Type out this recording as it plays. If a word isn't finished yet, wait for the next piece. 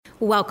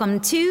Welcome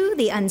to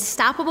the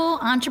Unstoppable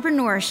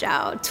Entrepreneur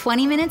Show,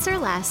 20 minutes or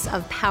less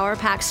of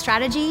power-packed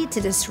strategy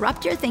to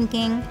disrupt your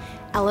thinking,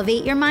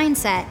 elevate your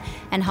mindset,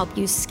 and help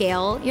you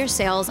scale your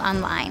sales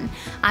online.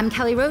 I'm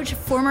Kelly Roach,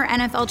 former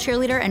NFL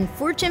cheerleader and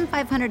Fortune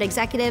 500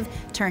 executive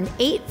turned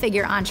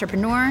 8-figure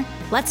entrepreneur.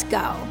 Let's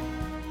go.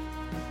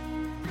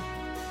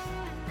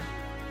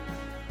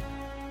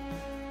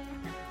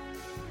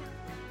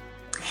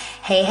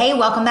 Hey,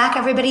 welcome back,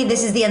 everybody.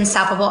 This is the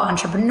Unstoppable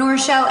Entrepreneur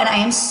Show, and I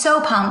am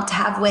so pumped to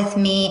have with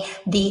me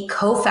the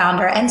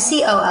co-founder and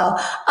COO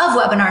of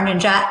Webinar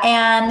Ninja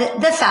and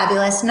the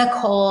fabulous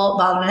Nicole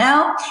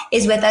Baldinu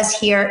is with us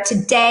here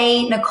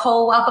today.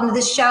 Nicole, welcome to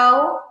the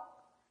show.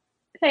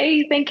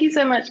 Hey, thank you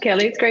so much,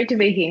 Kelly. It's great to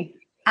be here.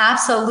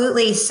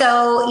 Absolutely.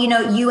 So,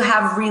 you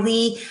have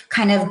really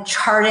kind of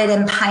charted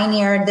and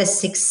pioneered the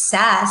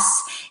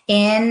success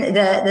in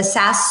the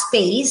SaaS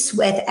space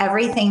with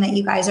everything that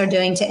you guys are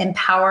doing to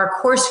empower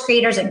course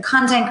creators and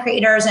content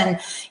creators and,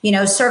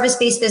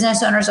 service-based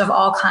business owners of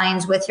all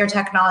kinds with your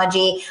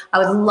technology. I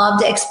would love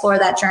to explore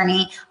that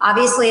journey.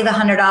 Obviously, the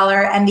 $100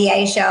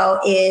 MBA show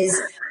is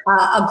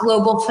a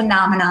global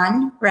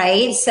phenomenon,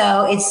 right?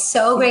 So it's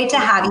so great to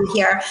have you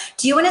here.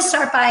 Do you want to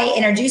start by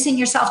introducing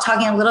yourself,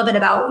 talking a little bit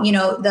about,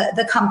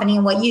 the company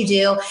and what you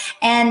do?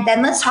 And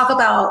then let's talk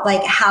about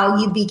like how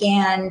you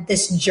began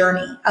this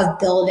journey of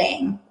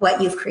building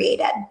what you've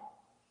created.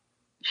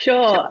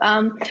 Sure.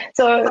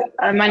 So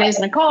my name is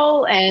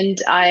Nicole,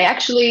 and I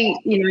actually,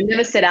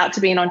 never set out to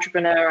be an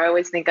entrepreneur. I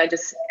always think I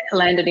just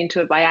landed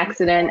into it by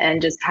accident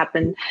and just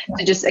happened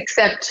to just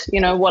accept,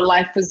 what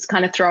life was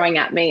kind of throwing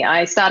at me.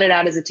 I started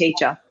out as a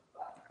teacher,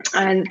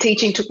 and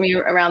teaching took me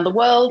around the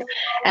world.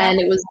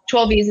 And it was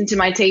 12 years into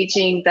my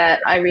teaching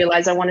that I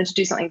realized I wanted to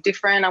do something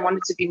different. I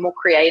wanted to be more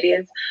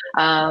creative.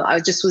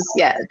 I just was,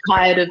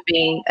 tired of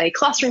being a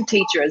classroom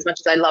teacher as much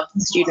as I loved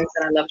the students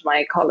and I loved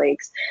my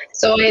colleagues.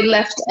 So I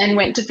left and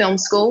went to film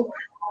school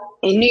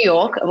in New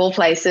York, of all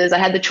places. I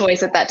had the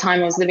choice at that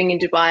time. I was living in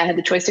Dubai. I had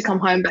the choice to come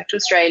home back to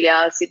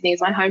Australia. Sydney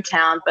is my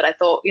hometown. But I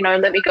thought,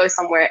 let me go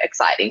somewhere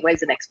exciting. Where's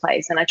the next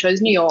place? And I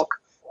chose New York.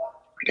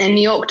 And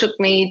New York took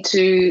me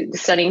to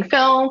studying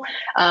film,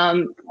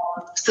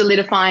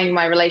 solidifying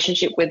my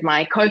relationship with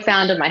my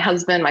co-founder, my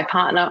husband, my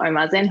partner,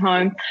 Omar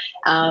Zenhome,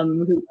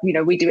 who,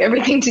 we do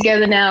everything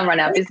together now, run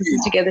our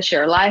businesses together,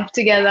 share a life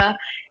together.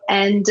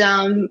 And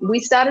we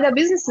started our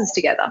businesses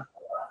together.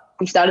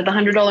 We started the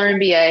 $100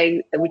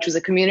 MBA, which was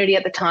a community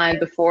at the time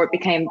before it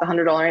became the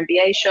 $100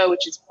 MBA show,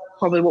 which is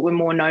probably what we're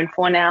more known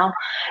for now.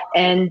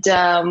 And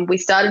we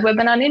started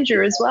Webinar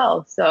Ninja as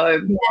well. So,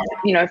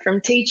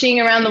 from teaching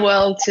around the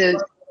world to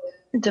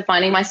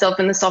finding myself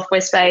in the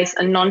software space,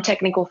 a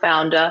non-technical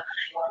founder,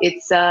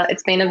 it's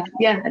been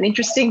an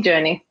interesting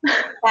journey.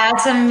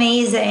 That's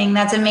amazing.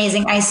 That's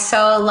amazing. I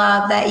so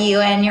love that you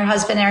and your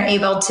husband are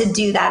able to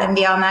do that and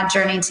be on that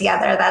journey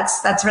together.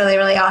 That's really,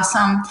 really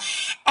awesome.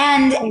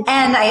 And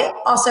I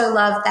also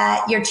love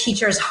that your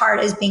teacher's heart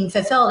is being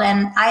fulfilled.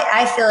 And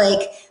I feel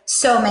like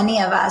so many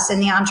of us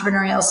in the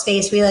entrepreneurial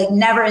space, we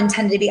never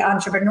intended to be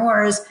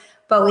entrepreneurs,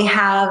 but we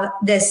have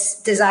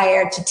this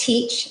desire to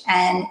teach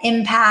and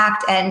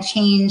impact and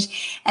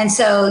change. And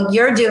so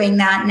you're doing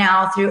that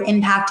now through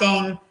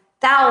impacting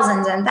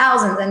thousands and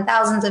thousands and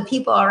thousands of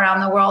people around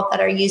the world that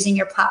are using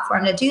your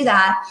platform to do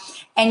that.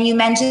 And you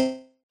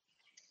mentioned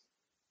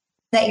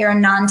that you're a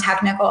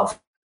non-technical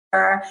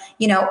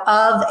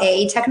of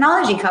a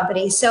technology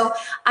company. So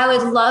I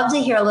would love to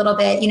hear a little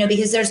bit,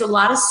 because there's a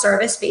lot of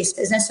service-based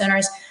business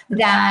owners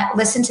that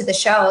listen to the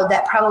show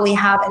that probably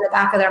have in the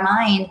back of their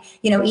mind,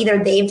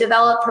 either they've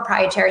developed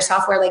proprietary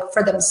software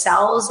for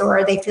themselves,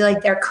 or they feel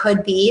like there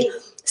could be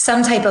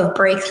some type of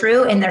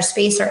breakthrough in their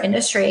space or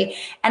industry.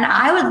 And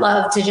I would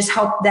love to just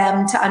help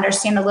them to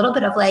understand a little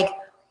bit of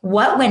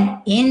what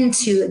went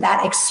into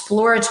that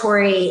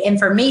exploratory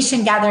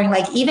information gathering,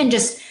 even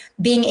just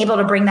being able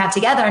to bring that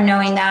together,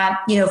 knowing that,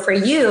 for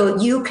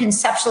you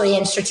conceptually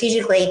and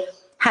strategically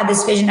had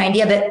this vision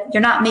idea, but you're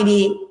not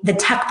maybe the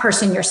tech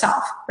person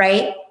yourself,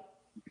 right?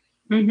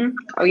 Mm-hmm.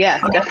 Oh, yeah,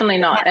 definitely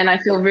not. And I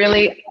feel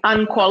really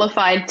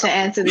unqualified to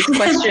answer this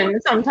question.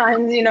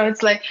 Sometimes,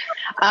 it's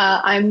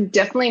I'm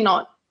definitely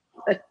not,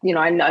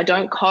 I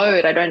don't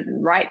code. I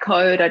don't write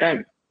code. I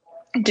don't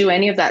do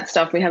any of that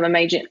stuff. We have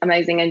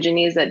amazing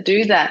engineers that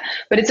do that.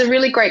 But it's a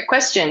really great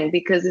question,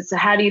 because it's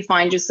how do you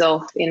find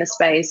yourself in a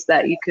space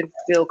that you could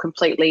feel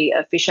completely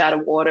a fish out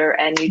of water,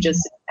 and you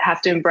just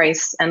have to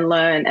embrace and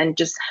learn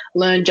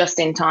just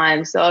in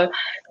time. So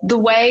the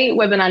way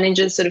Webinar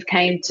Ninja sort of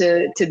came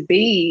to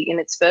be in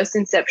its first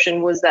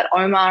inception was that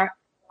Omar,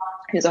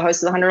 who's a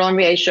host of the $100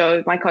 MBA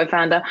show, my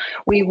co-founder,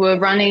 we were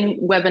running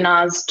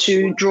webinars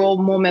to draw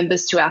more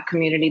members to our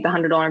community, the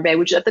 $100 MBA,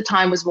 which at the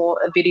time was more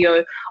a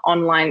video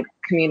online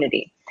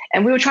community.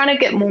 And we were trying to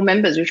get more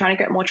members. We were trying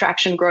to get more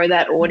traction, grow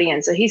that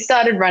audience. So he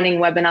started running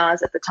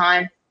webinars at the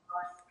time.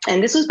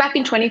 And this was back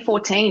in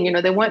 2014.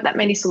 There weren't that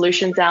many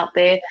solutions out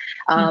there.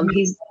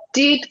 He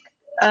did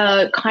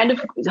kind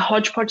of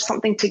hodgepodge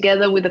something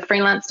together with a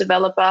freelance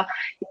developer.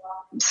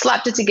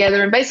 slapped it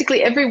together, and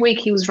basically every week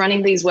he was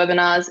running these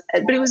webinars,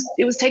 but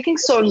it was taking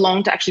so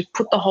long to actually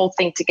put the whole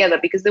thing together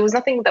because there was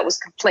nothing that was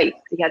complete.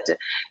 He had to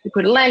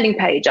put a landing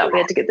page up, he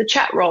had to get the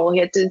chat roll, he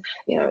had to,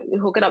 you know,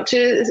 hook it up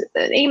to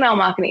email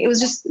marketing. It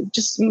was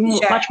just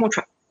much more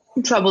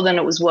trouble than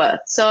it was worth.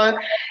 So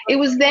it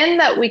was then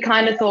that we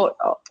kind of thought,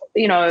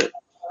 you know,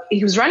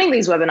 he was running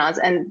these webinars,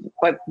 and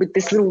with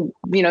this little,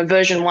 you know,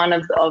 version 1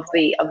 of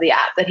the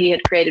app that he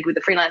had created with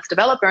a freelance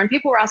developer, and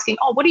people were asking,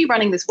 oh, what are you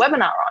running this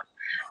webinar on?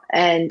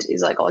 And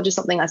he's like, oh, just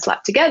something I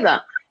slapped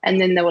together. And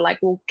then they were like,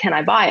 well, can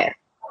I buy it?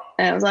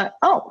 And I was like,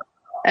 oh.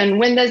 And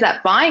when there's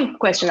that buying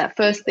question, that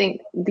first thing,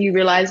 do you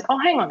realize, oh,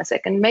 hang on a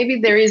second, maybe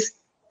there is,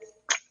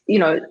 you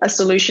know, a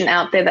solution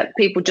out there that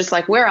people just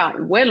like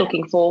we're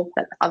looking for,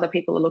 that other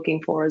people are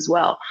looking for as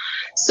well.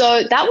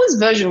 So that was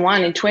version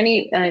 1 in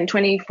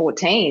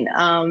 2014.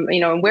 You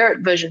know, and we're at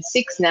version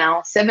 6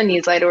 now, 7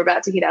 years later. We're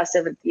about to hit our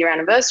 7th year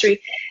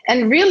anniversary.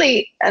 And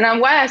really,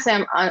 and why I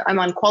say I'm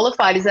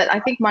unqualified is that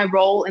I think my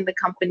role in the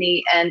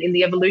company and in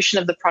the evolution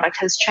of the product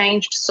has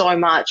changed so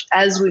much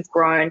as we've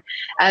grown,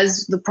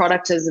 as the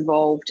product has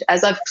evolved,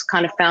 as I've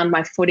kind of found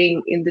my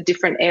footing in the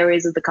different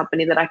areas of the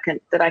company that I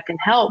can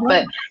help.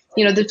 But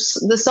you know,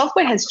 the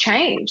software has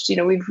changed. You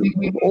know, we've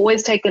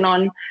always taken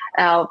on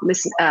our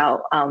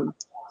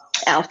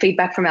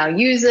feedback from our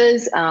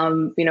users.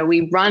 You know,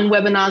 we run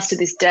webinars to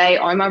this day.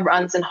 Omar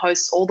runs and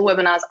hosts all the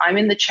webinars. I'm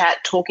in the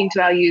chat talking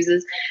to our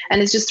users,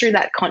 and it's just through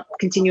that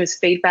continuous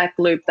feedback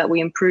loop that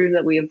we improve,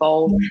 that we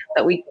evolve,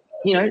 that we,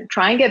 you know,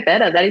 try and get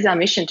better. That is our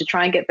mission, to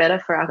try and get better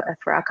for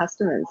our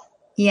customers.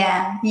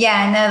 Yeah.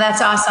 No,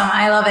 that's awesome.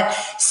 I love it.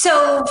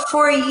 So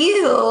for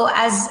you,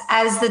 as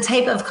the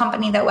type of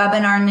company that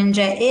Webinar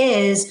Ninja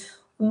is,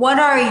 what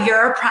are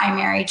your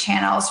primary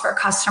channels for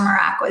customer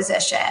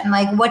acquisition?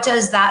 Like, what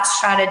does that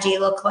strategy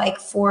look like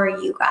for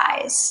you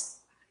guys?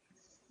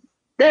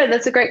 Yeah,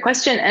 that's a great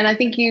question. And I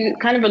think you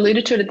kind of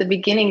alluded to it at the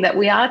beginning, that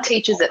we are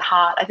teachers at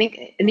heart. I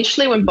think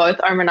initially when both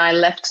Omar and I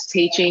left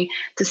teaching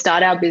to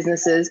start our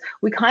businesses,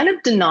 we kind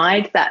of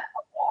denied that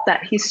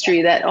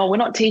history that, oh, we're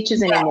not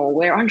teachers anymore,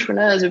 we're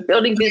entrepreneurs, we're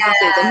building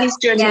businesses. And his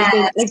journey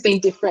has been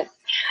different.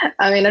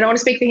 I mean, I don't want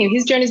to speak for him.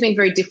 His journey has been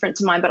very different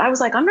to mine, but I was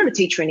like, I'm not a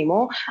teacher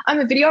anymore. I'm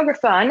a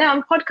videographer, and now I'm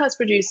a podcast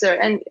producer,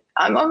 and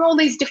I'm on all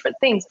these different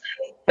things.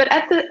 But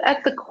at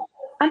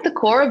the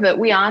core of it,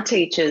 we are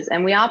teachers,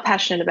 and we are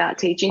passionate about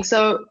teaching.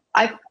 So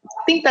I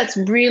think that's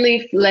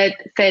really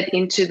fed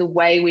into the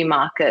way we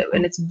market,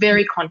 and it's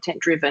very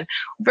content driven.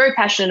 We're very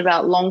passionate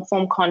about long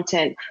form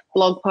content,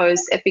 blog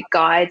posts, epic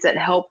guides that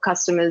help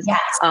customers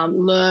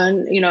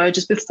learn, you know,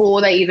 just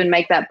before they even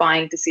make that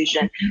buying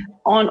decision.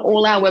 On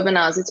all our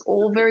webinars, it's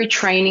all very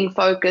training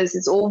focused.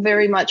 It's all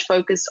very much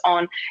focused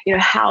on, you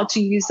know, how to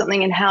use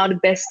something and how to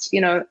best,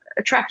 you know,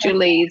 attract your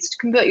leads, to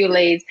convert your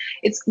leads.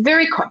 It's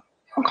very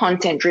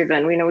content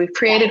driven. You know, we've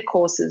created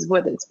courses,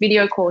 whether it's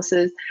video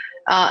courses.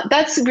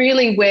 That's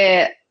really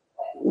where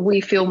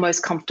we feel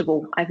most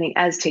comfortable, I think,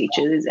 as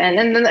teachers.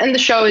 And the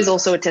show is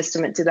also a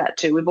testament to that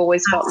too. We've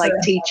always felt like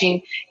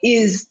teaching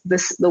is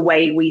the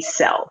way we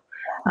sell.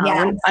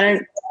 I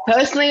don't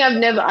personally, I've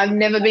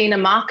never been a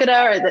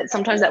marketer. That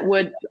sometimes that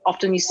word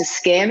often used to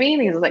scare me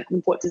because, like,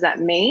 what does that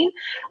mean?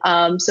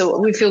 So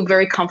we feel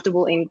very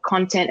comfortable in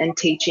content and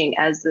teaching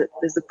as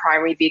the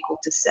primary vehicle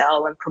to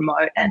sell and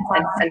promote and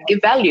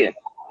give value.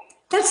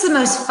 That's the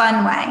most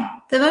fun way.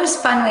 The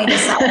most fun way to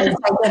sell is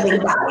by giving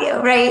value,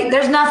 right?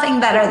 There's nothing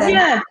better than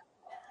that.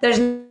 There's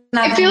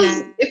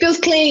nothing. It feels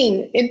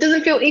clean. It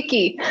doesn't feel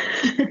icky.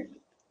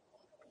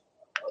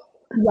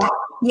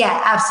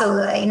 Yeah,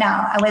 absolutely.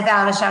 No,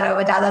 without a shadow of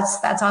a doubt.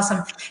 That's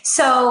awesome.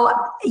 So,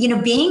 you know,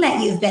 being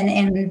that you've been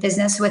in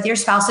business with your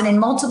spouse and in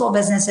multiple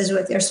businesses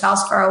with your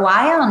spouse for a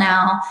while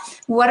now,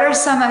 what are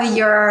some of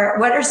your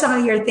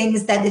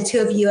things that the two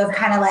of you have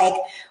kind of like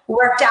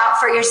worked out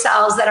for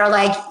yourselves that are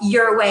like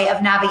your way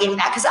of navigating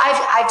that? Because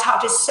I've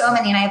talked to so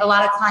many, and I have a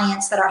lot of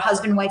clients that are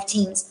husband-wife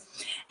teams,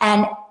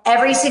 and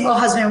every single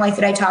husband and wife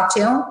that I talk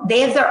to, they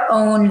have their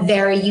own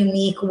very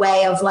unique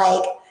way of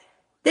like,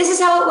 this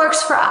is how it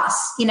works for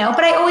us, you know,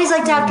 but I always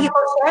like to have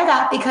people share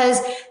that, because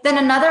then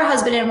another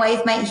husband and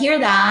wife might hear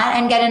that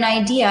and get an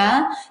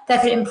idea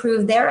that could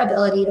improve their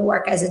ability to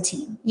work as a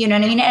team. You know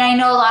what I mean? And I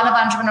know a lot of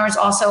entrepreneurs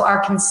also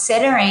are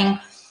considering,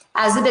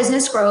 as the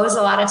business grows,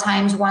 a lot of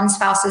times one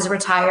spouse is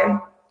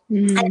retired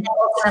and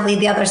ultimately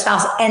the other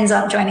spouse ends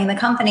up joining the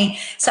company.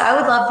 So I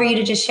would love for you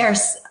to just share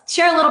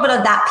a little bit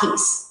of that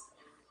piece.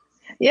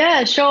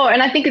 Yeah, sure.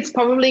 And I think it's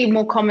probably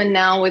more common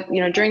now with,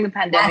 you know, during the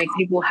pandemic,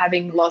 people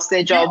having lost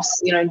their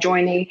jobs, you know,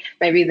 joining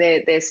maybe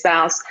their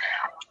spouse.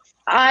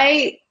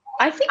 I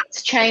think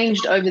it's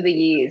changed over the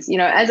years. You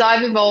know, as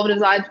I've evolved,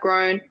 as I've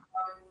grown,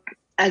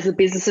 as the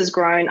business has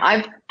grown,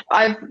 I've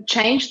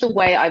changed the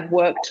way I've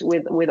worked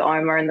with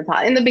Omar in the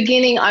past. In the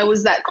beginning, I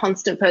was that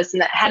constant person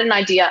that had an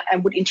idea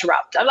and would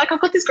interrupt. I'm like,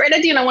 I've got this great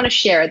idea and I want to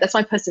share it. That's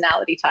my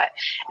personality type.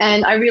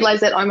 And I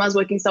realized that Omar's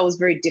working style was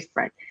very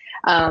different.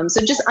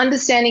 So just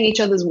understanding each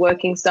other's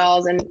working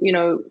styles and, you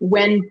know,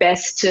 when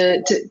best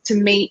to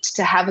meet,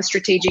 to have a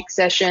strategic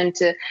session,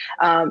 to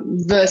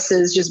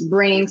versus just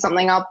bringing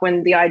something up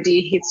when the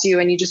idea hits you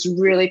and you're just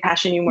really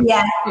passionate, you want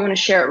to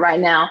share it right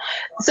now.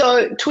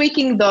 So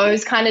tweaking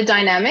those kind of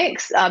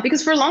dynamics,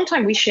 because for a long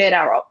time we shared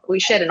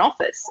an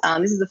office.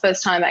 This is the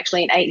first time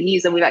actually in 8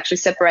 years that we've actually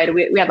separated.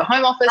 We have a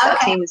home office. Our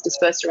team is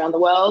dispersed around the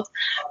world,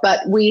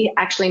 but we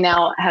actually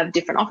now have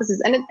different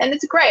offices, and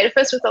it's great. At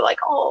first we thought like,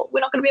 oh, we're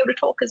not going to be able to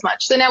talk as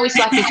much, so now we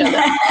Slack each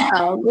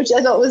other, which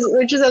I thought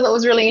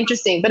was really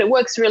interesting. But it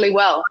works really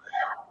well.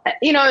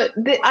 You know,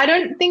 I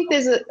don't think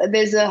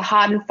there's a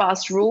hard and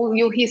fast rule.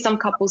 You'll hear some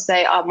couples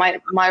say, oh,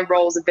 my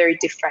roles are very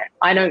different.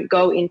 I don't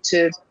go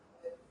into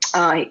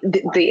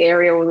the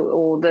area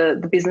or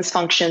the business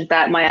function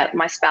that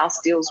my spouse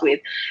deals with.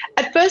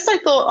 At first I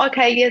thought,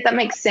 okay, yeah, that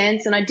makes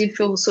sense. And I did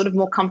feel sort of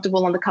more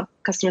comfortable on the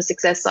customer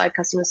success side,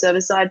 customer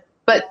service side.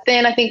 But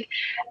then I think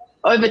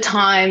over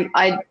time,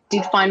 I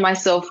did find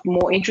myself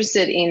more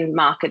interested in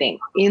marketing,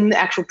 in the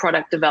actual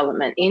product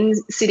development, in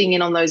sitting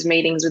in on those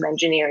meetings with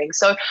engineering.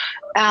 So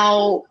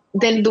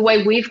then the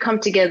way we've come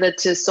together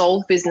to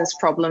solve business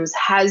problems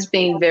has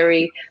been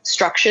very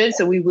structured.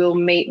 So we will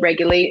meet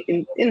regularly.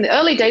 In the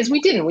early days, we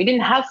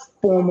didn't have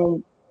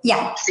formal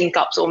sync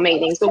ups or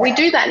meetings, but we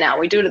do that now.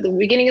 We do it at the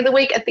beginning of the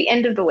week, at the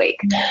end of the week,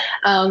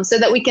 so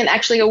that we can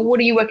actually go, what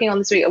are you working on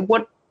this week?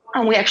 What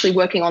are we actually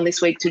working on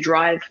this week to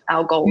drive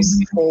our goals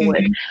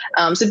forward?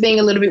 So being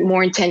a little bit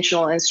more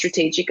intentional and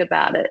strategic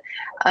about it.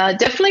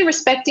 Definitely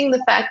respecting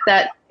the fact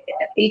that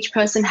each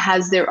person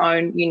has their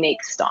own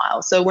unique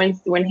style. So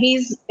when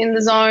he's in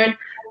the zone,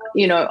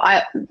 you know,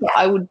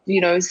 I would,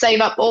 you know, save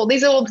up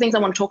these are all the things I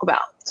want to talk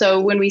about. So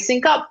when we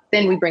sync up,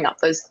 then we bring up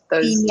those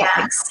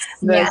topics.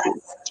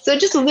 So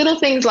just little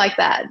things like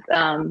that,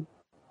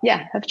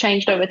 have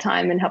changed over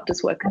time and helped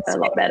us work a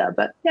lot better.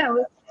 But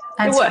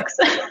it works.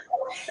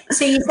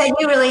 So you said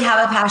you really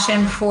have a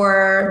passion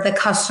for the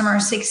customer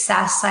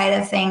success side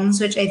of things,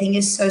 which I think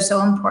is so,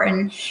 so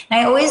important. And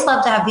I always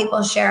love to have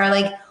people share,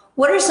 like,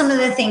 what are some of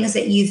the things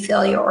that you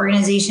feel your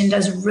organization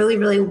does really,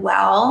 really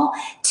well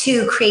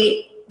to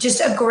create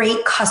just a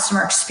great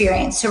customer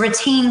experience, to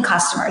retain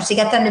customers, to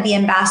get them to be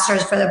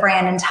ambassadors for the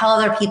brand and tell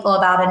other people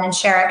about it and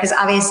share it? Because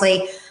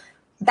obviously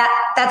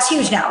that's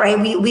huge now, right?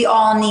 We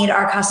all need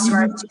our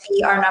customers to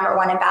be our number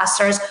one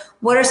ambassadors.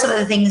 What are some of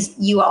the things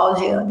you all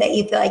do that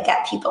you feel like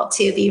get people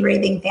to be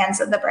raving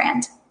fans of the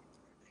brand?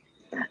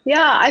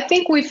 Yeah, I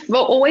think we've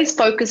always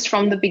focused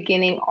from the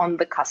beginning on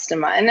the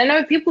customer. And I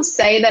know people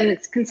say that, and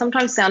it can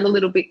sometimes sound a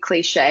little bit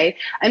cliche.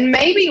 And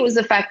maybe it was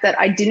the fact that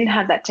I didn't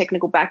have that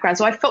technical background.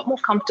 So I felt more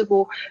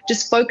comfortable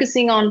just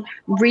focusing on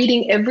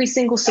reading every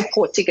single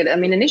support ticket. I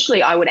mean,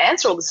 initially I would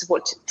answer all the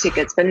support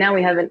tickets, but now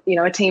we have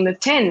a team of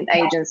 10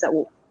 agents that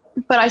will.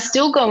 But I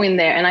still go in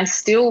there and I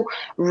still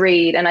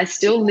read and I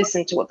still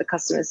listen to what the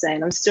customer is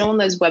saying. I'm still on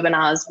those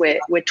webinars where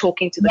we're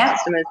talking to the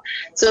customers.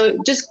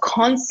 So just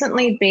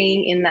constantly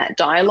being in that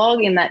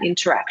dialogue, in that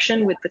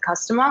interaction with the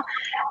customer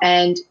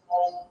and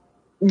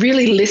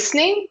really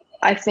listening,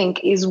 I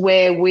think, is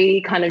where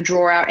we kind of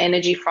draw our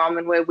energy from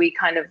and where we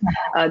kind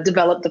of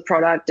develop the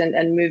product and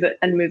move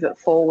it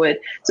forward.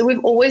 So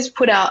we've always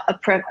put out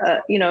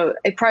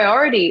a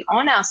priority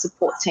on our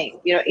support team.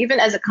 You know, even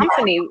as a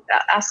company,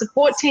 our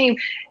support team,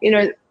 you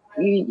know,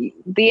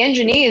 the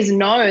engineers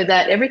know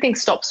that everything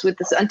stops with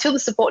this until the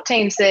support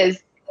team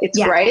says it's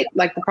great,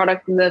 like the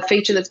product, the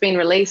feature that's been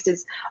released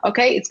is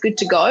okay, it's good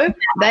to go.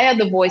 They are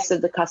the voice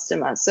of the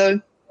customer.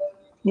 So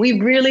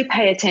we really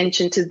pay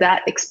attention to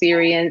that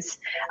experience,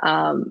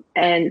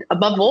 and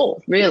above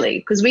all, really,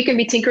 because we can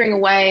be tinkering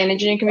away and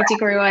engineering can be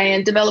tinkering away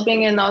and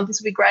developing and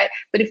this would be great.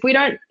 But if we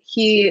don't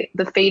hear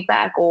the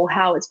feedback or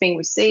how it's being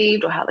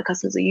received or how the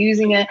customers are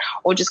using it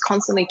or just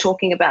constantly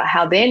talking about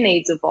how their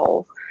needs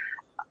evolve,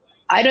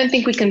 I don't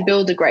think we can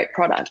build a great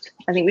product.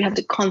 I think we have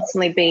to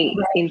constantly be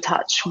in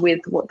touch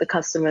with what the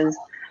customers,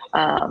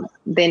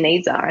 their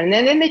needs are. And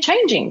then they're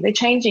changing. They're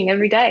changing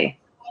every day.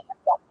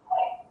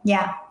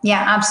 Yeah,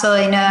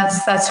 absolutely. No,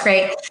 that's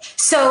great.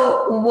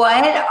 So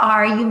what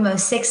are you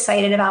most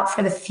excited about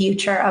for the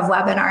future of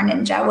Webinar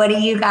Ninja? What are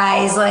you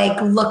guys like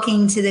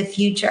looking to the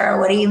future?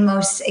 What are you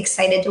most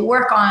excited to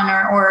work on?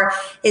 Or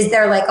is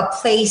there like a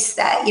place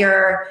that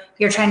you're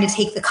trying to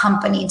take the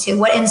company to?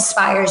 What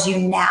inspires you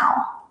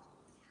now?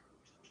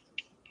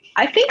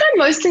 I think I'm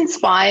most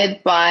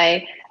inspired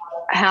by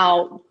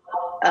how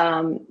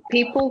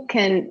people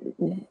can,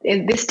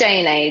 in this day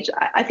and age,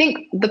 I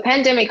think the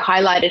pandemic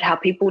highlighted how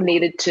people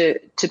needed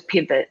to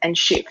pivot and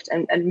shift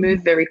and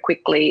move very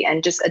quickly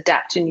and just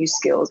adapt to new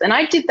skills. And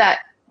I did that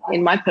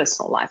in my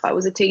personal life. I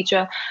was a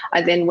teacher.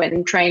 I then went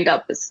and trained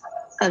up as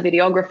a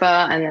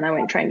videographer, and then I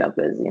went and trained up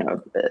as,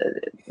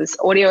 this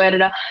audio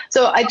editor.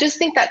 So I just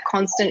think that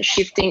constant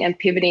shifting and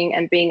pivoting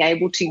and being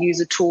able to use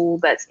a tool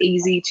that's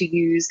easy to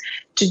use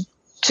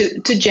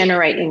to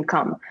generate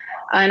income.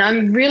 And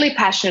I'm really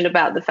passionate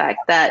about the fact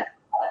that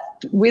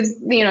with,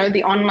 you know,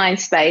 the online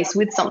space,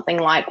 with something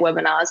like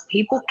webinars,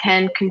 people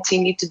can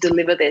continue to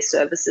deliver their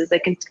services. They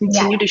can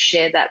continue to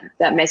share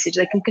that message.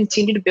 They can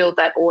continue to build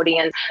that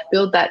audience,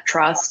 build that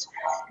trust.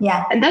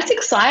 Yeah. And that's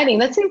exciting.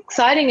 That's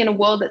exciting in a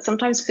world that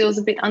sometimes feels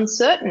a bit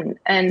uncertain,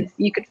 and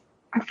you could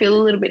feel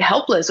a little bit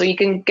helpless, or you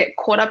can get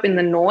caught up in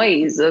the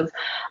noise of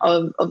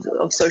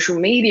social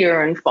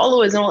media and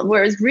followers and all.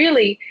 Whereas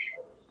really,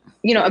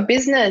 you know, a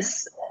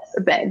business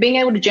being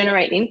able to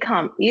generate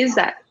income is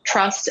that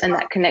trust and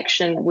that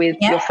connection with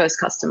your first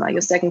customer,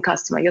 your second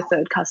customer, your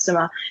third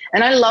customer.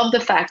 And I love the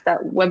fact that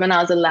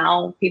webinars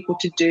allow people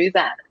to do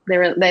that.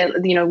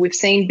 You know, we've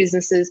seen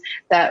businesses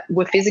that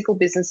were physical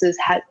businesses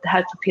had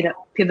to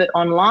pivot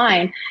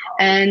online,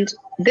 and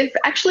they've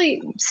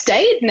actually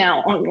stayed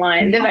now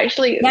online. They've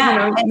actually, you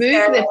know,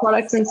 moved their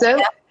products and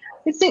services.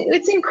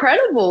 It's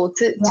incredible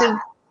to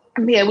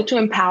be able to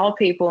empower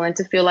people and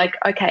to feel like,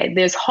 okay,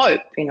 there's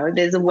hope, you know,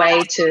 there's a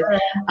way to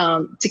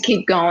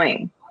keep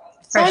going.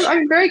 So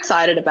I'm very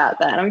excited about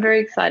that. I'm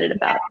very excited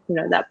about, you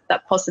know,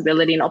 that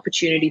possibility and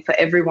opportunity for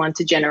everyone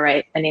to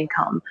generate an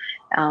income,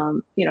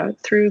 you know,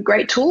 through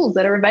great tools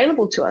that are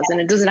available to us.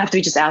 And it doesn't have to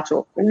be just our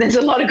tool. There's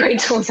a lot of great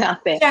tools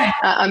out there.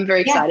 I'm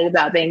very excited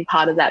about being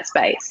part of that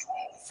space.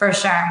 For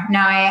sure. No,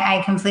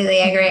 I completely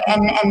agree.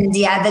 And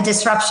yeah, the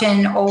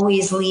disruption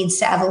always leads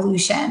to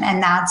evolution.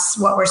 And that's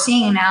what we're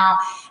seeing now.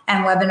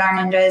 And Webinar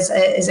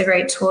Ninja is a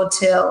great tool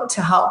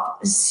to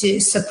help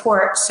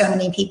support so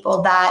many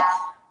people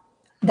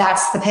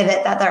that's the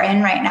pivot that they're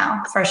in right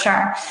now, for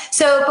sure.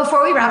 So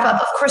before we wrap up,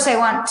 of course, I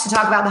want to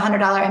talk about the $100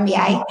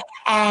 MBA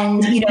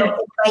and, you know,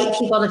 invite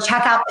people to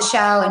check out the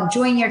show and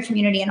join your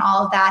community and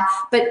all of that.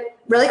 But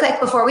really quick,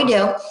 before we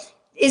do,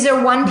 is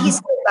there one piece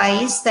of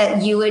advice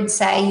that you would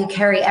say you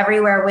carry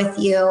everywhere with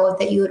you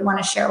that you would want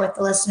to share with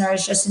the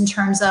listeners, just in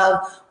terms of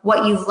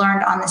what you've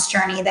learned on this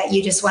journey that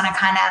you just want to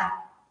kind of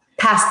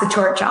pass the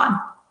torch on?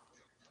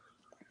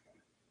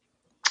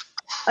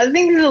 I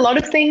think there's a lot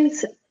of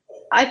things.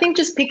 I think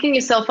just picking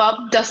yourself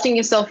up, dusting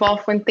yourself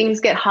off when things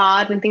get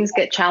hard, when things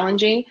get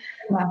challenging,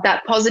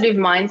 that positive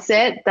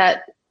mindset,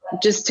 that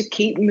just to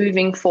keep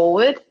moving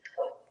forward,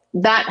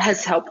 that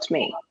has helped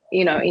me,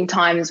 you know, in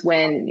times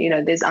when, you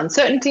know, there's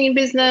uncertainty in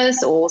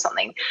business or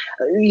something,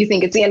 you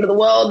think it's the end of the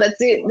world, that's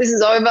it, this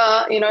is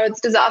over, you know,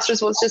 it's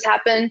disastrous what's just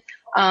happened.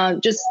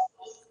 Just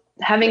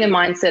having a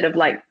mindset of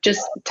like,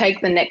 just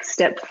take the next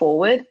step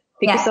forward,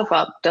 pick yourself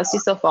up, dust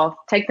yourself off,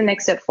 take the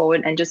next step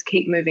forward and just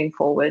keep moving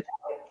forward.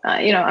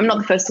 You know, I'm not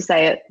the first to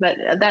say it, but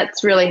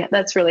that's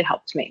really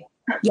helped me.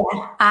 Yeah,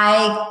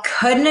 I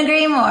couldn't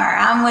agree more.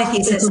 I'm with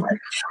you, sister.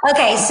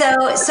 Okay, so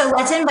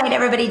let's invite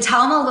everybody.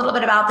 Tell them a little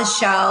bit about the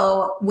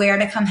show, where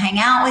to come hang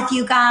out with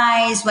you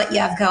guys, what you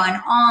have going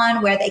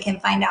on, where they can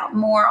find out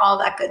more, all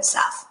that good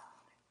stuff.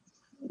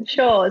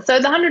 Sure. So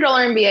the $100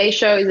 MBA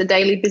show is a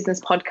daily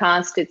business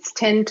podcast. It's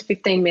 10 to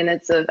 15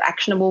 minutes of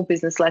actionable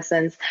business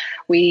lessons.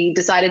 We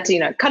decided to, you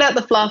know, cut out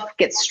the fluff,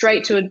 get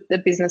straight to the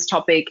business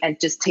topic and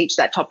just teach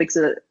that topic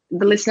so that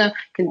the listener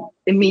can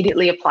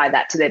immediately apply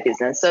that to their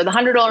business. So the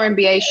 $100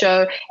 MBA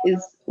show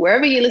is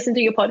wherever you listen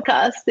to your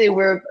podcast. There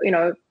were, you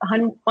know,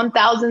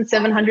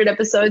 1,700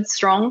 episodes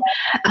strong.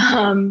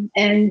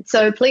 And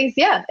so please,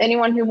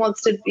 anyone who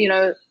wants to, you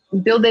know,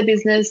 build their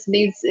business,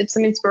 needs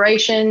some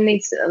inspiration,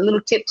 needs a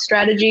little tip,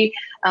 strategy,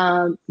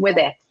 we're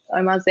there.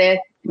 Omar's there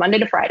Monday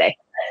to Friday.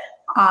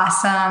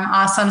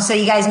 Awesome. So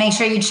you guys make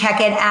sure you check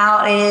it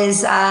out. It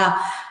is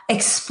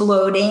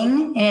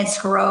exploding in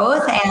its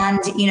growth, and,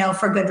 you know,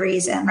 for good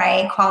reason,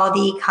 right?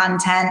 Quality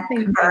content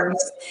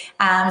converts.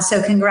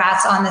 So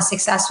congrats on the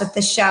success with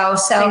the show.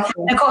 So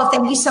Nicole,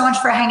 thank you so much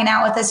for hanging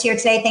out with us here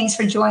today. Thanks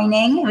for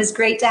joining. It was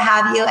great to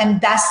have you, and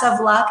best of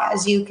luck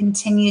as you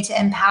continue to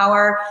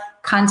empower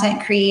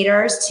content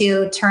creators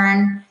to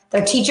turn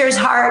their teacher's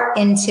heart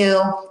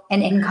into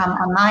an income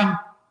online.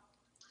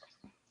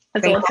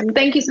 That's awesome.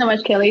 Thank you so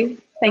much, Kelly.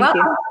 Thank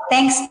you.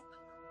 Thanks.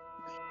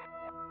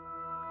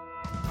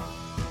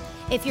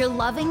 If you're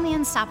loving the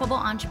Unstoppable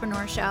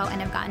Entrepreneur Show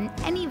and have gotten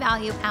any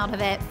value out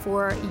of it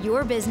for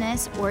your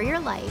business or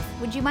your life,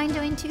 would you mind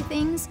doing two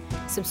things?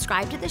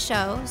 Subscribe to the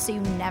show so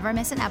you never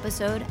miss an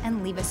episode,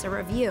 and leave us a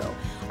review.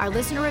 Our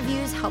listener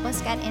reviews help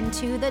us get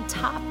into the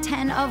top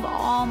 10 of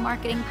all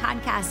marketing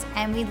podcasts,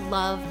 and we'd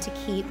love to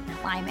keep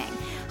climbing.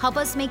 Help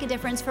us make a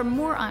difference for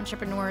more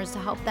entrepreneurs to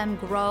help them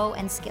grow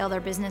and scale their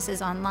businesses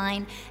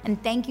online.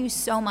 And thank you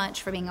so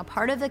much for being a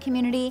part of the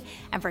community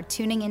and for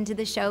tuning into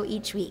the show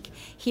each week.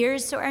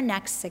 Here's to our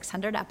next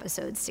 600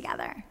 episodes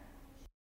together.